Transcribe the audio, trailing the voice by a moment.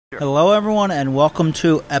Hello everyone and welcome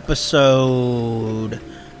to episode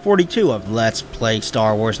 42 of Let's Play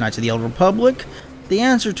Star Wars Knights of the Old Republic. The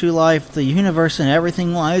answer to life, the universe, and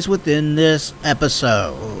everything lies within this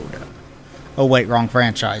episode. Oh wait, wrong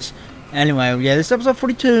franchise. Anyway, yeah, this is episode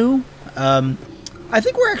 42. I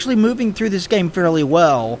think we're actually moving through this game fairly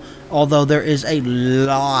well, although there is a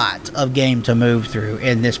lot of game to move through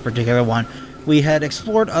in this particular one. We had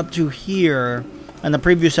explored up to here in the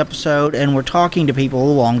previous episode, and we're talking to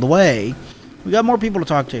people along the way. We got more people to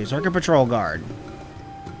talk to. Circuit Patrol Guard.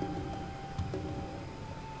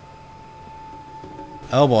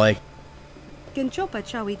 Oh boy. Genchopa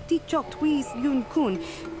chawi tichok twis yun kun.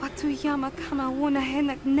 Watuyama kama wona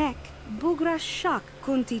henak nek. Bugra shak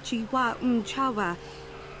kunti chiwa chawa.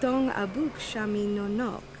 Dong abuk shami no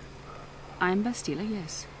nok. I'm Bastila,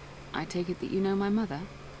 yes. I take it that you know my mother?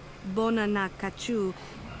 Bona na kachu.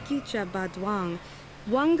 Kicha badwang.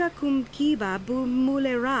 Wanga kum kiba bu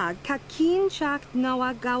mulera. Kakin chak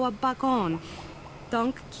nawagawa bakon.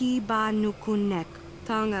 Donk kiba nukunek.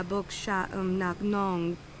 Tong abuk sha nak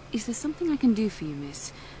nong. Is there something I can do for you,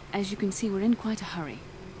 miss? As you can see, we're in quite a hurry.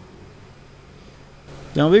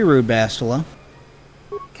 Don't be rude, Bastila.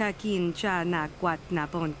 Kakin cha na kwat na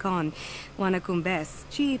bon kon. Wanakum bes.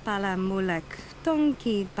 Chi pala mulek. Tong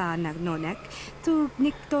ki pa nak nonek. Tu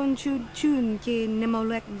nikton chun ki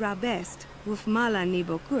nemolek rabest. Wuf mala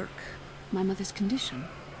nibo kurk. My mother's condition?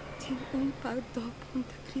 Ti pa do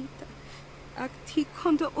punta krita. Ak ti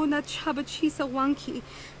kondo ona chaba chisa wanki.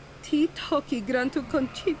 Ti toki grantu kon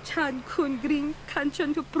chi chan kun green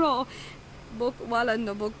kanchan tu pro. Bok wala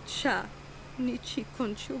no bok cha. Nichi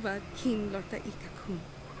kon chuva kin lorta ikakun.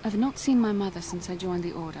 I've not seen my mother since I joined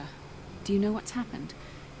the Order. Do you know what's happened?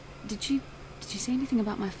 Did she say anything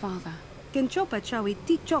about my father? Genchopa chawi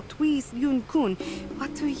tichok twis yun kun.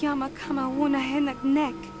 Watuyama kama wona henak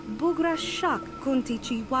nek. Bugra shak kunti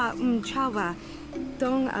chiwa chawa.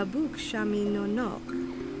 Dong abuk shami no nok.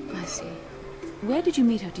 I see. Where did you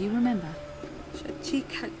meet her? Do you remember?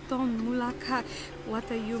 Chika don mulaka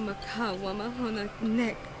watayumaka wamahona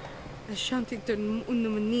nek. Ashantikton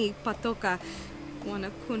unumani patoka.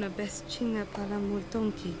 Wana kuna best chinga pala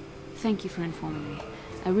multonki. Thank you for informing me.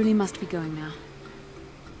 I really must be going now.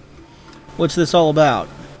 What's this all about?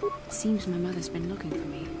 Seems my mother's been looking for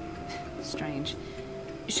me. Strange.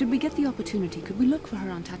 Should we get the opportunity, could we look for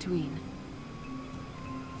her on Tatooine?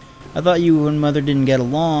 I thought you and Mother didn't get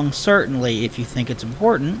along. Certainly, if you think it's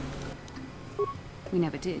important. We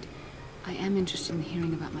never did. I am interested in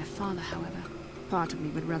hearing about my father, however. Part of me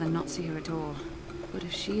would rather not see her at all. But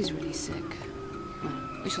if she's really sick, well,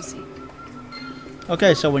 we shall see.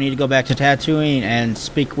 Okay, so we need to go back to Tatooine and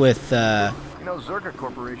speak with, Zerka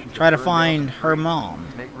Corporation try to find her mom.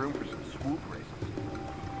 Make room for some swoop races.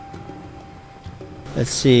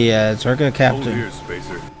 Let's see, Zerka Hold Captain. here,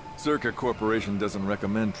 Spacer. Zerka Corporation doesn't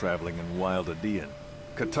recommend traveling in Wild Adean.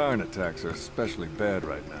 Katarn attacks are especially bad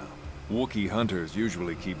right now. Wookiee hunters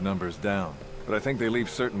usually keep numbers down, but I think they leave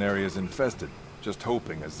certain areas infested, just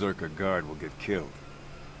hoping a Zerka guard will get killed.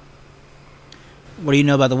 What do you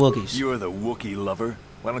know about the Wookiees? You're the Wookiee lover.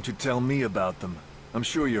 Why don't you tell me about them? I'm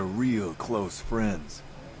sure you're real close friends.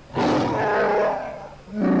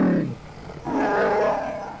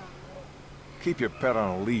 Keep your pet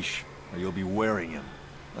on a leash, or you'll be wearing him.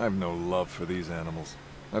 I've no love for these animals.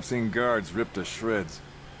 I've seen guards ripped to shreds.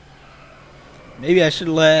 Maybe I should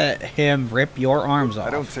let him rip your arms off.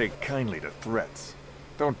 I don't take kindly to threats.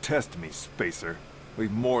 Don't test me, Spacer.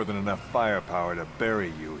 We've more than enough firepower to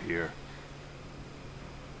bury you here.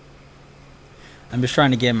 I'm just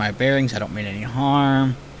trying to get my bearings. I don't mean any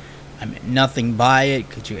harm. I meant nothing by it.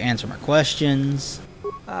 Could you answer my questions?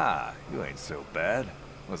 Ah, you ain't so bad.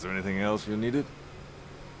 Was there anything else you needed?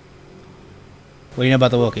 What do you know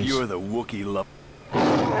about the Wookiees? You're the Wookiee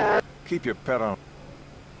lover. Keep your pet on.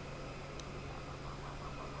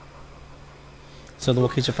 So the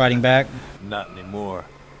Wookiees are fighting back? Not anymore.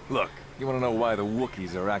 Look, you want to know why the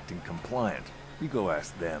Wookiees are acting compliant? You go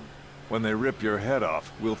ask them. When they rip your head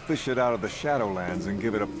off, we'll fish it out of the Shadowlands and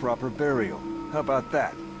give it a proper burial. How about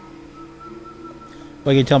that?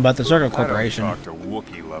 What can you tell them about the Zerka Corporation? I don't talk to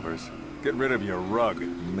Wookiee lovers. Get rid of your rug,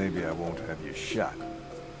 and maybe I won't have you shot.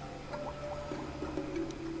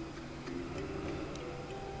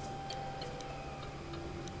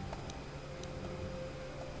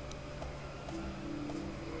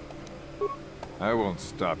 I won't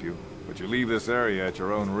stop you, but you leave this area at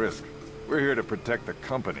your own risk. We're here to protect the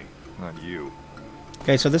company, not you.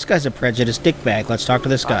 Okay, so this guy's a prejudiced dickbag. Let's talk to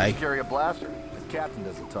this I guy. just carry a blaster. The captain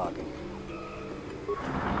does the talking.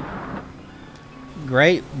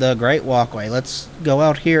 The great walkway. Let's go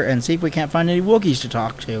out here and see if we can't find any Wookiees to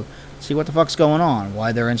talk to. See what the fuck's going on,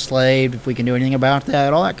 why they're enslaved, if we can do anything about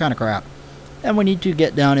that, all that kind of crap. And we need to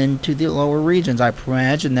get down into the lower regions. I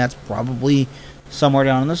imagine that's probably somewhere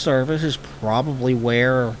down on the surface is probably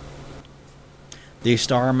where the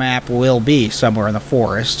star map will be, somewhere in the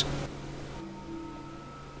forest.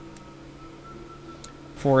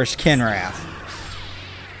 Forest Kinrath.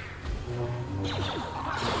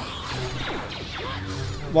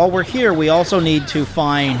 While we're here, we also need to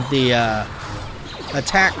find the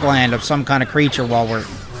attack gland of some kind of creature while we're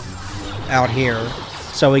out here,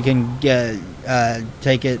 so we can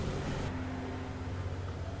take it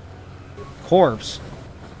corpse.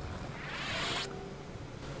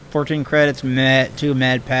 14 credits, 2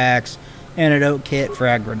 med packs, antidote kit,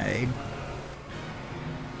 frag grenade.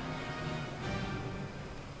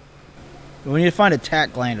 We need to find a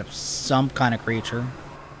attack gland of some kind of creature.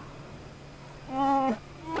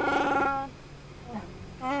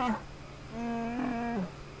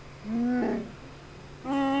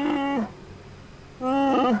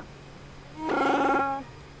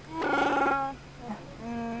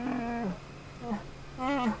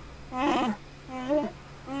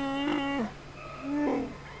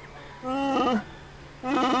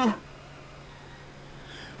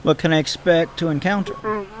 What can I expect to encounter?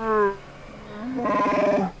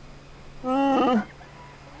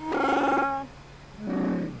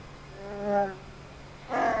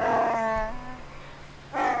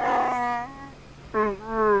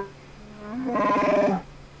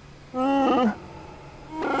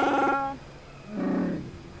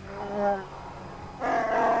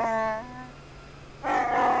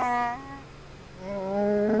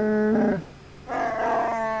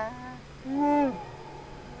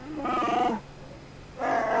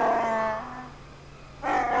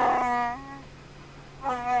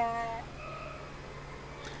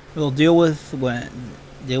 We'll deal with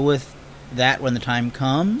that when the time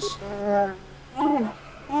comes.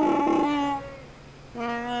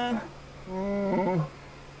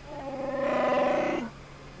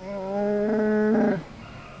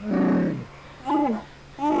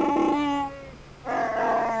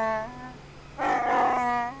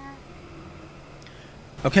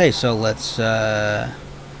 Okay, so let's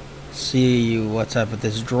see what's up with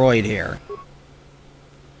this droid here.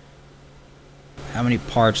 How many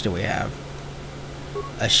parts do we have?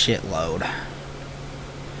 A shitload.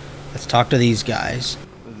 Let's talk to these guys.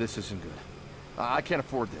 This isn't good. I can't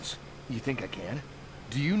afford this. You think I can?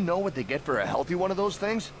 Do you know what they get for a healthy one of those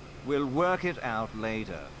things? We'll work it out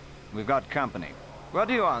later. We've got company. What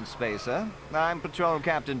do you want, Spacer? I'm Patrol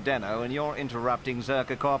Captain Deno, and you're interrupting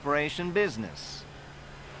Zerka Corporation business.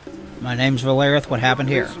 My name's Valerith. What happened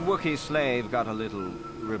here? This Wookiee slave got a little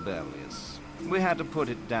rebellious. We had to put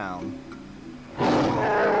it down.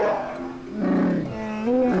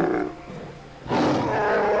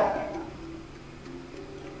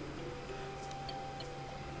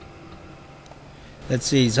 Let's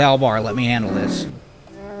see, Zalbar, let me handle this.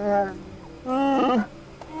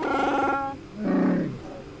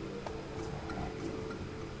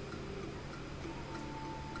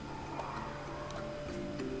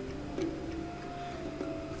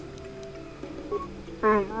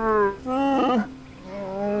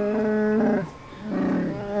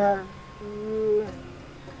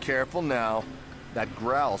 Careful now. That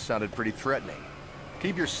growl sounded pretty threatening.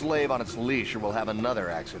 Keep your slave on its leash or we'll have another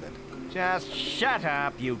accident. Just shut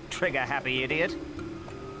up, you trigger-happy idiot.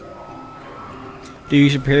 Do your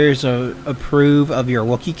superiors approve of your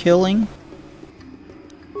Wookiee killing?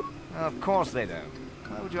 Of course they don't.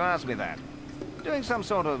 Why would you ask me that? Doing some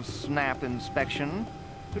sort of snap inspection?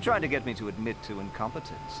 You're trying to get me to admit to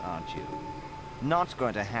incompetence, aren't you? Not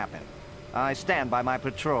going to happen. I stand by my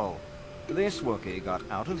patrol. This Wookiee got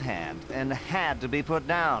out of hand and had to be put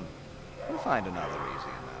down. We'll find another easy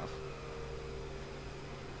enough.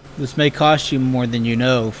 This may cost you more than you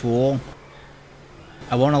know, fool.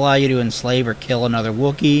 I won't allow you to enslave or kill another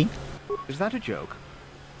Wookiee. Is that a joke?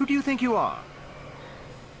 Who do you think you are?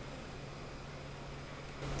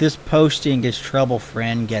 This posting is trouble,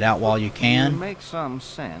 friend. Get out while you can. You make some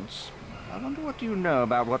sense. I wonder what you know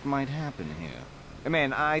about what might happen here.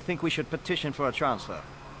 I think we should petition for a transfer.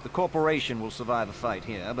 The corporation will survive a fight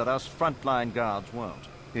here, but us frontline guards won't.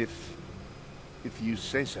 If you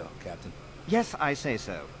say so, Captain. Yes, I say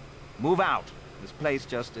so. Move out. This place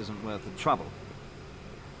just isn't worth the trouble.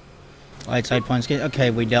 Light side points. Okay,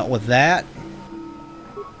 we dealt with that.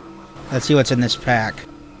 Let's see what's in this pack.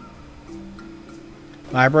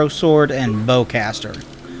 Vibro sword and bowcaster.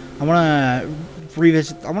 I want to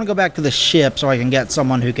revisit. I want to go back to the ship so I can get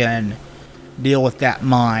someone who can deal with that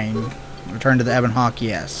mine. Return to the Ebon Hawk,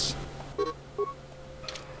 yes.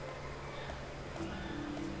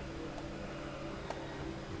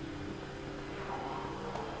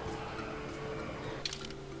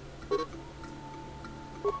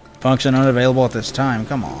 Function unavailable at this time.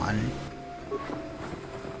 Come on.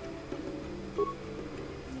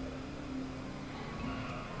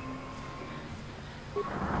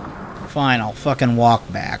 Fine, I'll fucking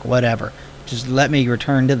walk back. Whatever. Just let me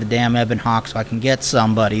return to the damn Ebon Hawk so I can get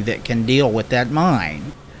somebody that can deal with that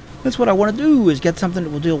mine. That's what I want to do, is get something that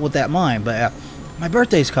will deal with that mine. But my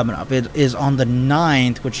birthday's coming up. It is on the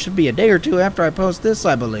 9th, which should be a day or two after I post this,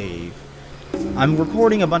 I believe. I'm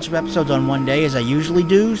recording a bunch of episodes on one day, as I usually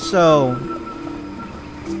do, so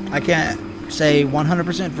I can't say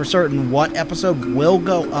 100% for certain what episode will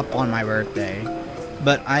go up on my birthday.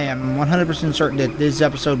 But I am 100% certain that this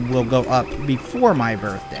episode will go up before my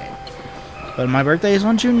birthday. But my birthday is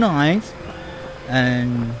on June 9th,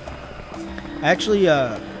 and actually,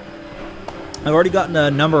 I've already gotten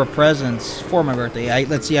a number of presents for my birthday.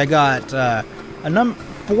 Let's see, I got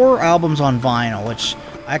 4 albums on vinyl, which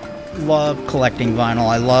I love collecting vinyl.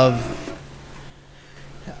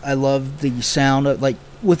 I love the sound of, like,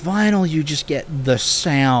 with vinyl, you just get the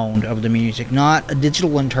sound of the music, not a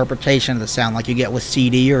digital interpretation of the sound like you get with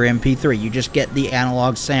CD or MP3. You just get the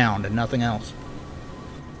analog sound and nothing else.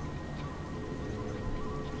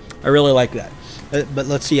 I really like that. But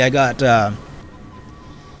let's see, I got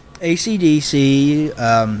AC/DC,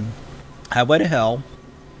 Highway to Hell,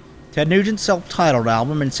 Ted Nugent's self-titled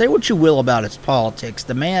album, and say what you will about its politics,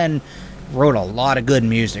 the man wrote a lot of good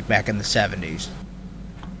music back in the 70s.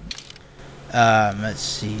 Let's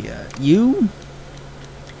see, You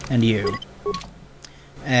and You.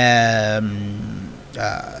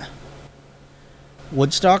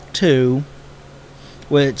 Woodstock 2,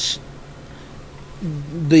 which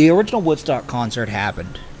the original Woodstock concert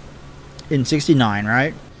happened in '69,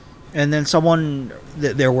 right? And then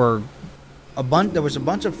there was a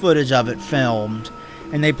bunch of footage of it filmed,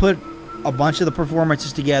 and they put a bunch of the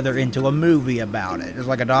performances together into a movie about it. It was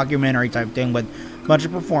like a documentary type thing with a bunch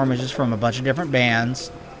of performances from a bunch of different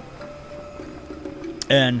bands.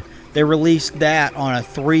 And they released that on a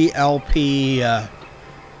 3 LP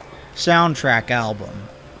soundtrack album.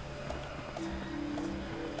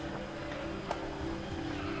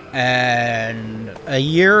 And a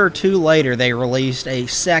year or two later, they released a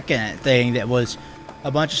second thing that was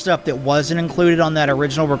a bunch of stuff that wasn't included on that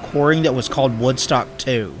original recording that was called Woodstock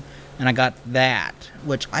 2. And I got that,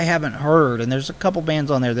 which I haven't heard, and there's a couple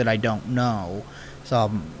bands on there that I don't know. So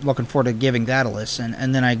I'm looking forward to giving that a listen.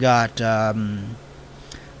 And then I got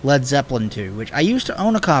Led Zeppelin 2, which I used to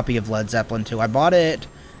own a copy of Led Zeppelin 2. I bought it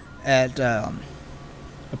at a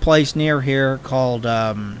place near here called...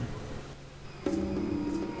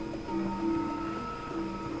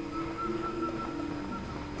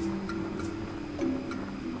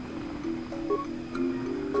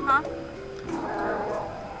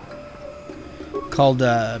 called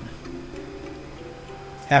Half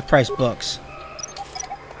Price Books.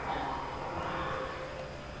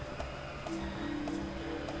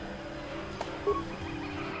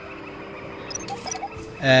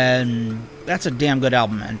 And that's a damn good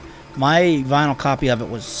album, man. My vinyl copy of it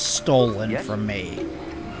was stolen from me.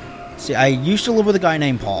 See, I used to live with a guy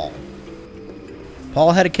named Paul.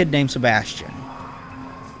 Paul had a kid named Sebastian.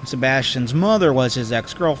 Sebastian's mother was his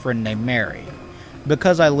ex-girlfriend named Mary.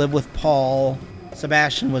 Because I lived with Paul,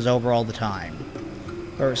 Sebastian was over all the time.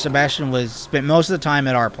 Or Sebastian spent most of the time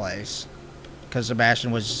at our place. Because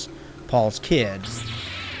Sebastian was Paul's kid.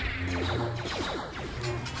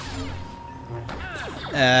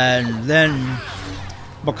 And then,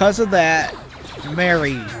 because of that,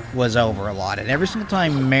 Mary was over a lot. And every single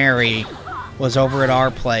time Mary was over at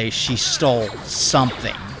our place, she stole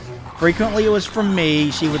something. Frequently it was from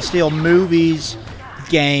me. She would steal movies,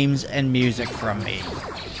 games, and music from me.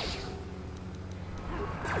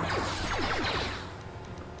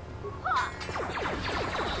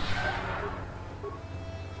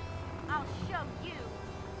 I'll show you.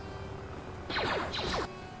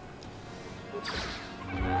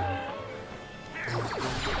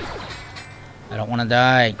 I don't want to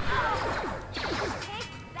die.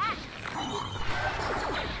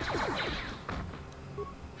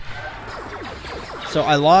 So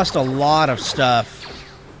I lost a lot of stuff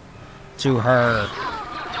to her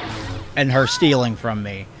and her stealing from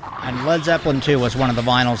me. And Led Zeppelin 2 was one of the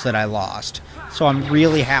vinyls that I lost. So I'm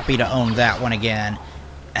really happy to own that one again.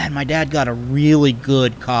 And my dad got a really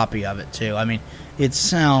good copy of it too. I mean, it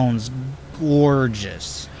sounds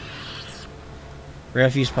gorgeous.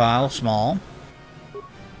 Refuse pile, small.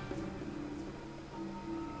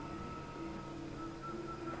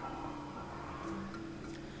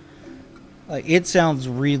 Like, it sounds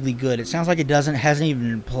really good. It sounds like it hasn't even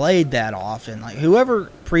been played that often. Like,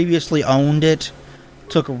 whoever previously owned it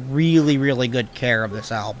took really, really good care of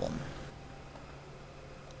this album.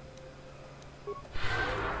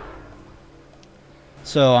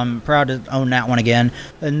 So I'm proud to own that one again.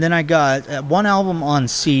 And then I got one album on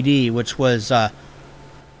CD, which was a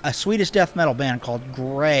Swedish death metal band called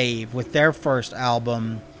Grave with their first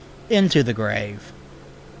album, Into the Grave.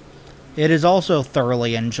 It is also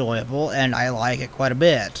thoroughly enjoyable, and I like it quite a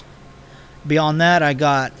bit. Beyond that, I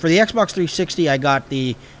got, for the Xbox 360, I got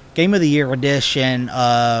the Game of the Year edition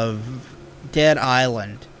of Dead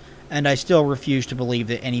Island, and I still refuse to believe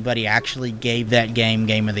that anybody actually gave that game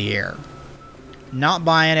Game of the Year. Not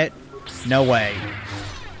buying it. No way.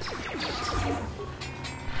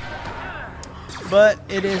 But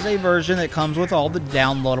it is a version that comes with all the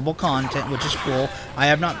downloadable content, which is cool. I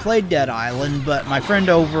have not played Dead Island, but my friend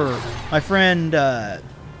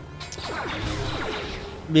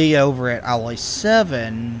me over at Alloy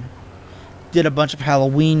 7 did a bunch of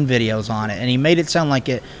Halloween videos on it, and he made it sound like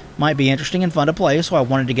it might be interesting and fun to play, so I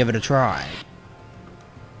wanted to give it a try.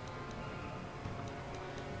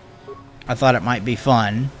 I thought it might be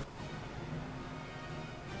fun.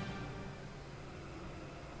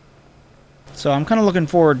 So I'm kind of looking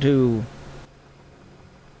forward to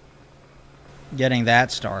getting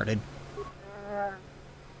that started.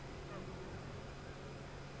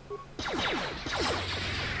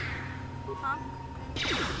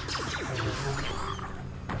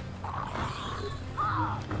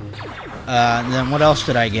 And then what else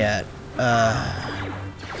did I get?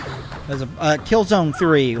 There's a Killzone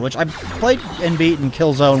 3, which I played and beaten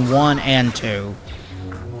Killzone 1 and 2.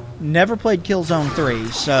 Never played Killzone 3,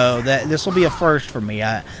 so this will be a first for me.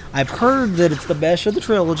 I've heard that it's the best of the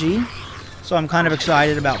trilogy, so I'm kind of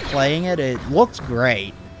excited about playing it. It looks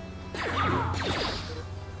great.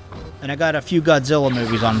 And I got a few Godzilla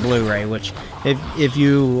movies on Blu-ray, which, if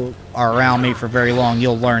you are around me for very long,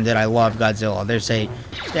 you'll learn that I love Godzilla. There's a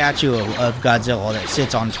statue of Godzilla that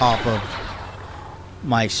sits on top of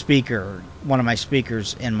my speaker, one of my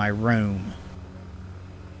speakers in my room.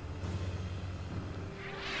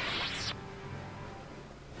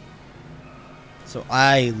 So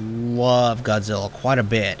I love Godzilla quite a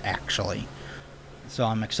bit, actually. So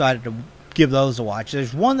I'm excited to give those a watch.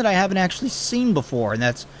 There's one that I haven't actually seen before, and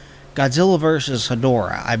that's Godzilla vs.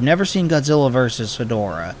 Hedorah. I've never seen Godzilla vs.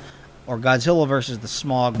 Hedorah, or Godzilla vs. the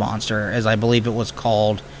Smog Monster, as I believe it was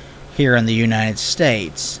called here in the United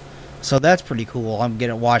States. So that's pretty cool. I'm going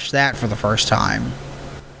to watch that for the first time.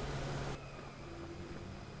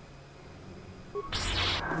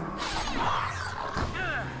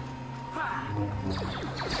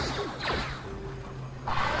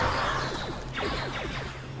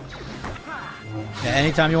 Yeah,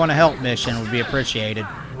 anytime you want a help mission would be appreciated.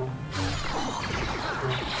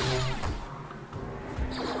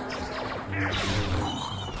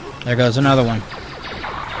 There goes another one.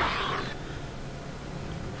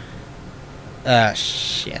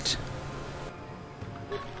 Shit.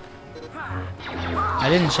 I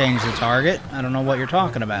didn't change the target. I don't know what you're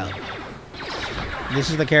talking about.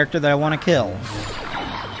 This is the character that I want to kill.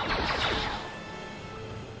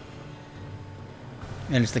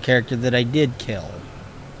 And it's the character that I did kill.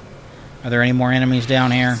 Are there any more enemies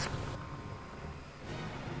down here?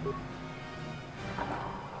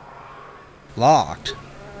 Locked.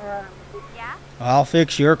 Yeah? I'll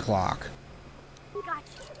fix your clock. Gotcha.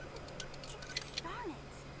 Darn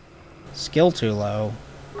it. Skill too low.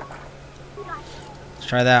 Gotcha. Let's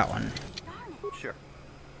try that one. Darn it. Sure.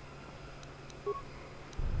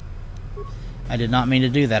 I did not mean to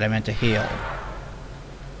do that. I meant to heal.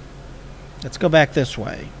 Let's go back this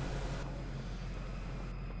way.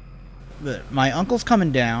 But my uncle's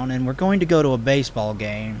coming down, and we're going to go to a baseball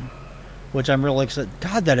game, which I'm really excited.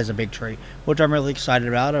 God, that is a big tree. Which I'm really excited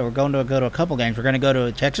about. We're going to go to a couple games. We're going to go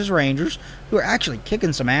to Texas Rangers, who are actually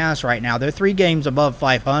kicking some ass right now. They're 3 games above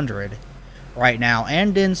 500 right now,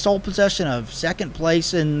 and in sole possession of second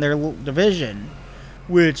place in their division,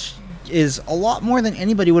 which is a lot more than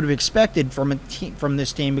anybody would have expected from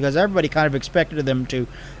this team, because everybody kind of expected them to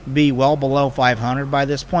be well below 500 by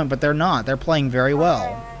this point, but they're not. They're playing very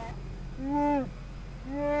well.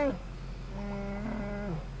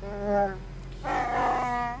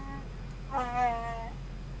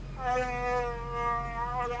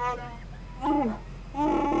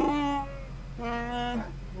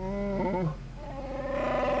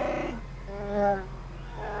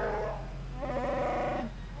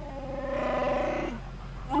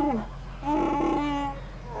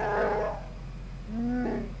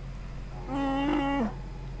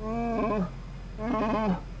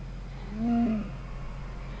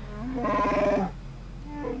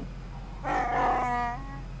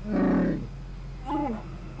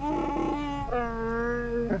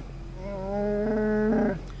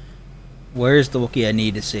 Where's the Wookiee I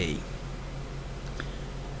need to see?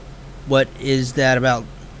 What is that about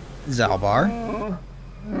Zalbar?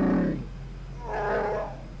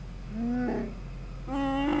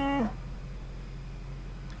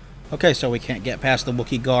 Okay, so we can't get past the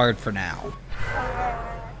Wookiee guard for now.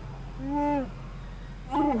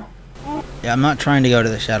 Yeah, I'm not trying to go to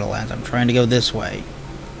the Shadowlands. I'm trying to go this way.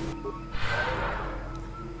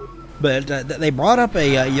 But they brought up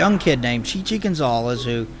a young kid named Chichi Gonzalez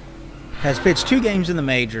who has pitched 2 games in the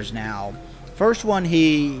majors now. First one,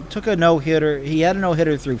 he took a no-hitter. He had a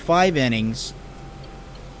no-hitter through 5 innings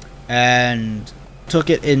and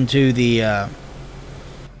took it into the...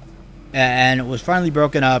 and it was finally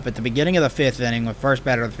broken up at the beginning of the 5th inning, the first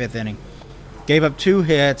batter of the 5th inning. Gave up 2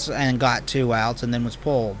 hits and got 2 outs and then was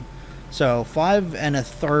pulled. So 5 and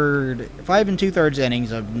 2/3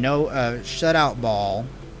 innings of no shutout ball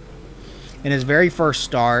in his very first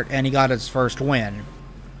start, and he got his first win.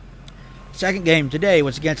 Second game today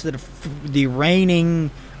was against the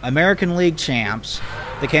reigning American League champs,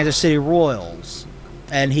 the Kansas City Royals,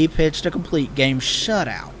 and he pitched a complete game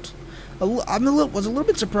shutout. I was a little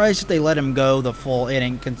bit surprised that they let him go the full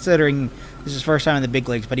inning, considering this is his first time in the big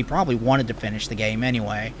leagues, but he probably wanted to finish the game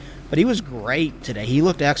anyway. But he was great today. He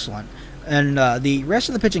looked excellent. And the rest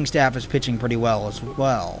of the pitching staff is pitching pretty well as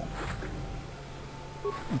well.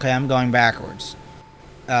 Okay, I'm going backwards.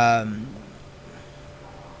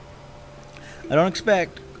 I don't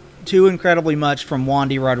expect too incredibly much from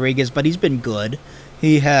Wandy Rodriguez, but he's been good.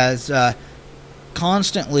 He has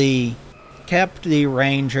constantly kept the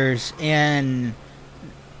Rangers in...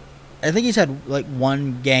 I think he's had like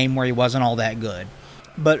 1 game where he wasn't all that good.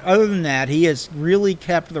 But other than that, he has really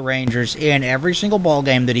kept the Rangers in every single ball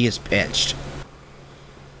game that he has pitched.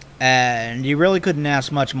 And you really couldn't ask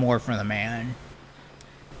much more from the man.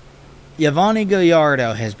 Yovani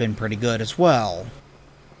Gallardo has been pretty good as well.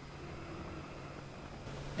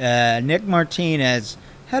 Nick Martinez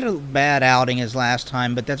had a bad outing his last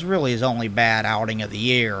time, but that's really his only bad outing of the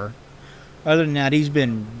year. Other than that, he's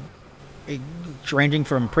been ranging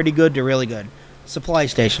from pretty good to really good. Supply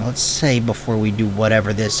station, let's say before we do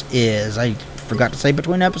whatever this is. I forgot to say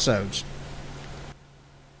between episodes.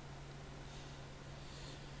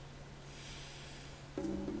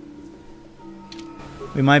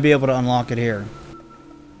 We might be able to unlock it here.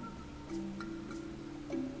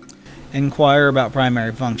 Inquire about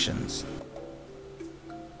primary functions.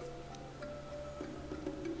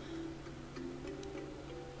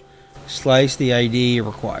 Slice the ID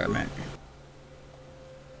requirement.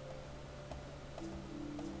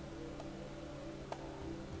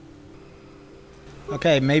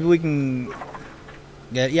 Okay, maybe we can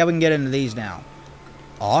get... Yeah, we can get into these now.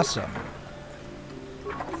 Awesome.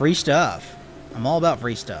 Free stuff. I'm all about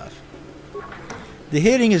free stuff. The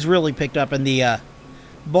hitting has really picked up, and the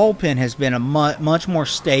bullpen has been a much more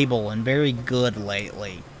stable and very good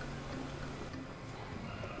lately.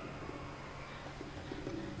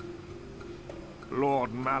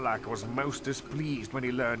 Lord Malak was most displeased when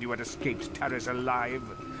he learned you had escaped Terrace alive.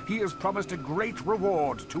 He has promised a great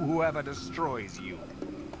reward to whoever destroys you.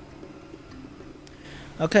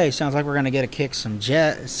 Okay, sounds like we're going to get to kick some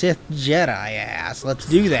Sith Jedi ass. Let's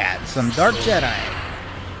do that. Some Dark Jedi.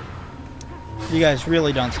 You guys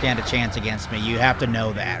really don't stand a chance against me. You have to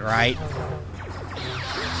know that, right?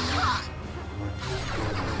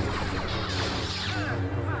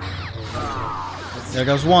 There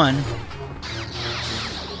goes one.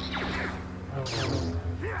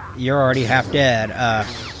 You're already half dead.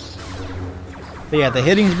 But yeah, the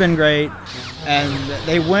hitting's been great. And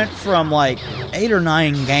they went from like 8 or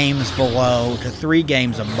 9 games below to 3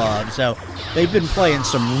 games above. So they've been playing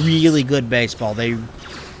some really good baseball. They've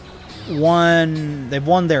won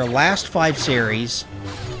their last 5 series.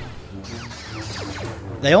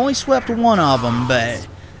 They only swept 1 of them, but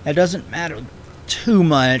it doesn't matter too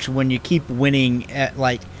much when you keep winning at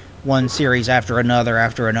like 1 series after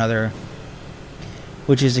another,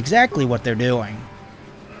 which is exactly what they're doing.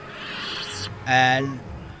 And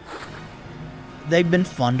they've been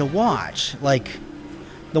fun to watch. Like,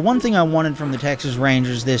 the one thing I wanted from the Texas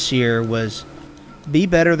Rangers this year was be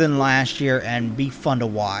better than last year and be fun to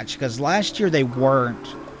watch. Because last year they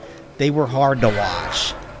weren't. They were hard to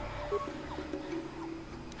watch.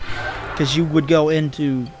 Because you would go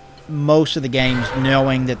into most of the games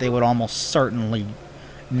knowing that they would almost certainly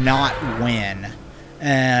not win.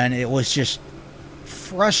 And it was just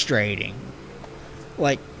frustrating.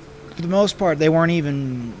 Like, for the most part, they weren't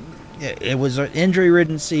even... It was an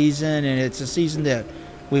injury-ridden season, and it's a season that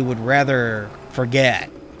we would rather forget,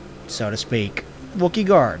 so to speak. Wookiee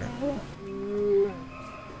Guard.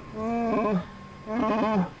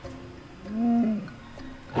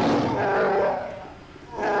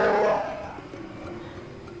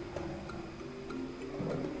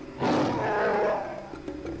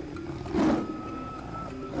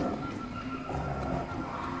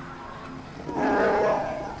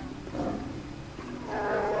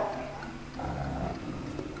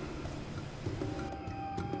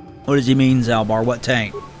 What does he mean, Zalbar? What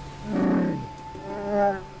tank?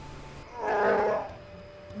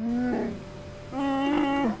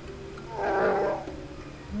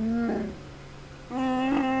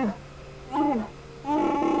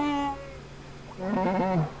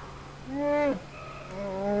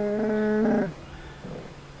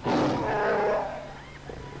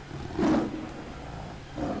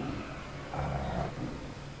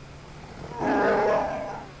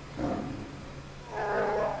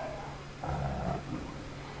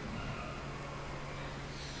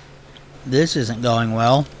 This isn't going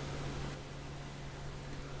well.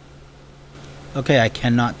 Okay, I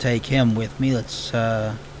cannot take him with me. Let's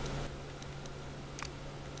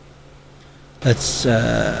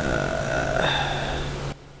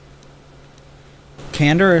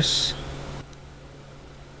Canderous.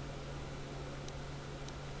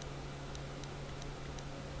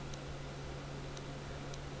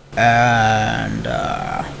 And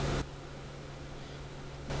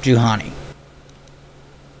Juhani.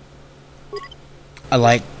 I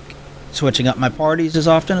like switching up my parties as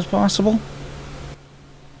often as possible.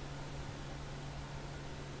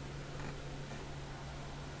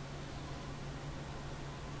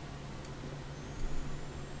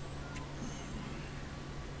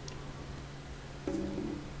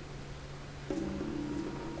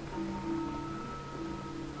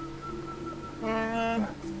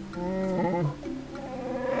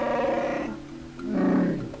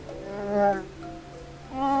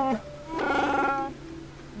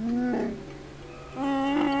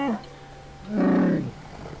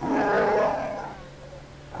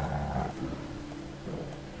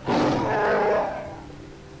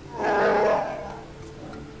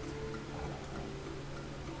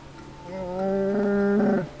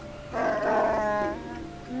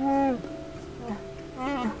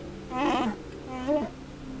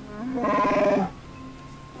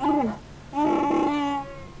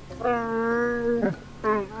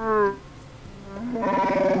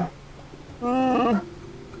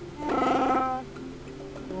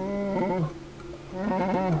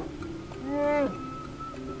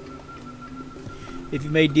 If you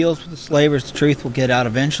made deals with the slavers, the truth will get out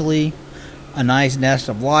eventually. A nice nest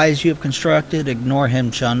of lies you have constructed. Ignore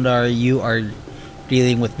him, Chundar. You are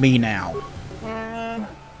dealing with me now.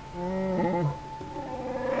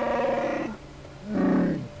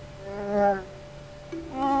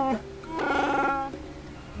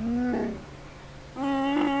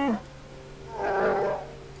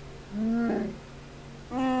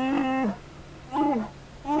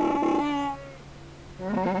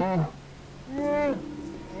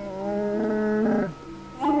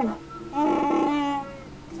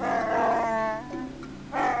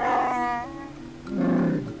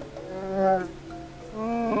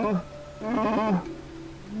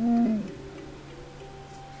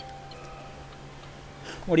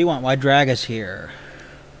 What do you want? Why drag us here?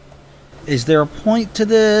 Is there a point to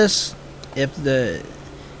this? If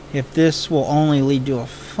this will only lead to a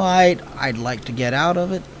fight, I'd like to get out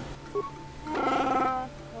of it.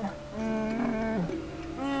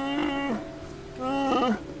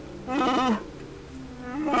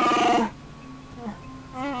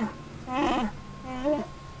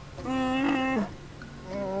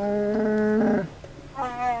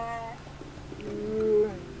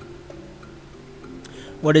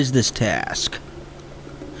 What is this task?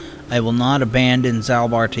 I will not abandon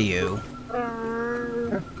Zalbar to you.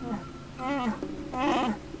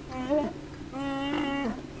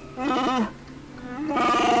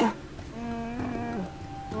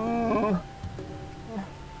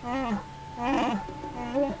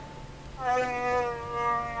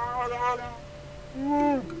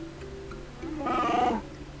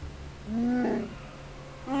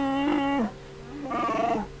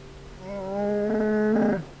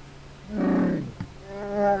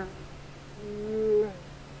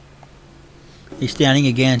 He's standing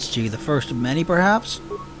against you, the first of many, perhaps?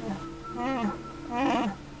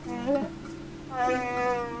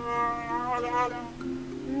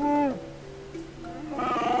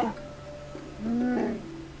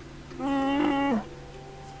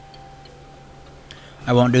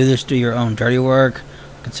 I won't do this. Do your own dirty work.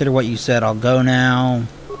 Consider what you said. I'll go now.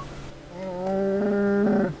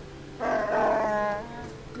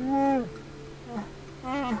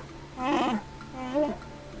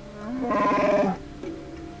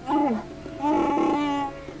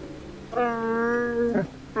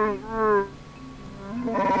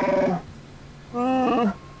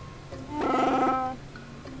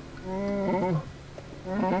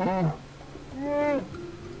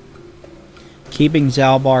 Keeping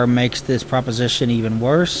Zalbar makes this proposition even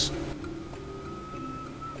worse.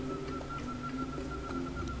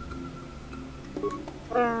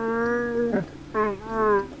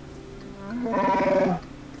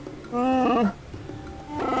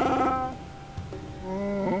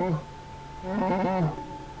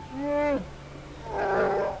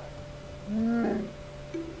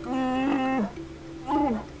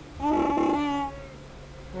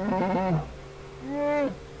 Who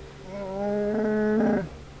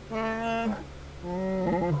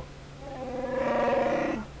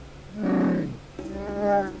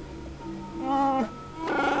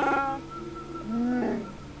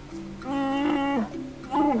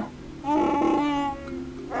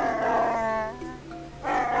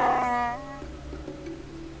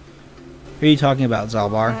are you talking about,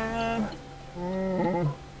 Zalbar?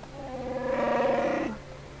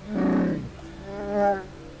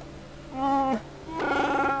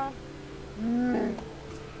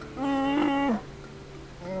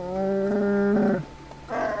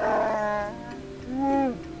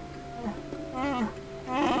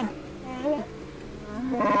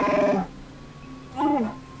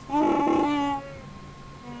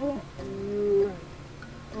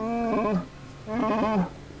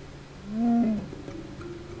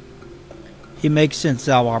 He makes sense,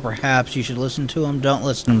 Zalbar. Perhaps you should listen to him. Don't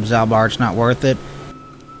listen to him, Zalbar. It's not worth it.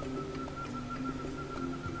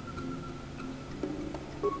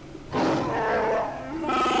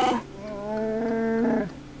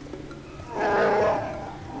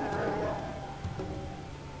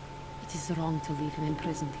 It is wrong to leave him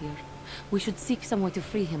imprisoned here. We should seek some way to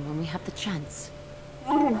free him when we have the chance.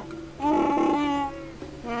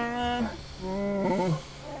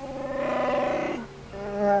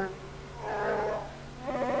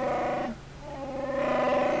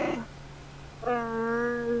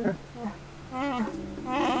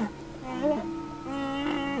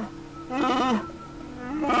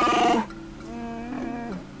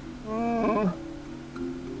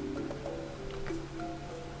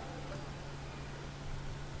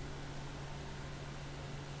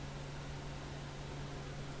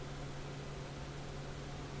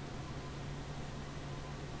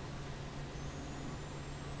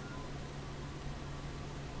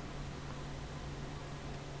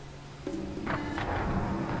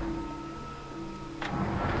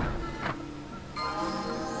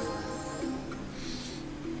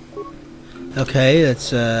 Okay,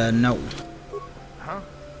 that's, no. Huh?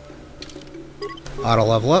 Auto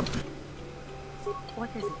level up. What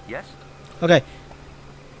is it? Yes? Okay.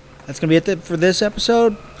 That's going to be it for this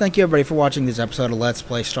episode. Thank you, everybody, for watching this episode of Let's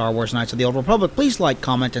Play Star Wars Knights of the Old Republic. Please like,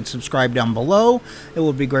 comment, and subscribe down below. It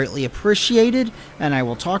would be greatly appreciated. And I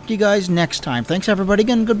will talk to you guys next time. Thanks, everybody,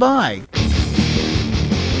 again. Goodbye.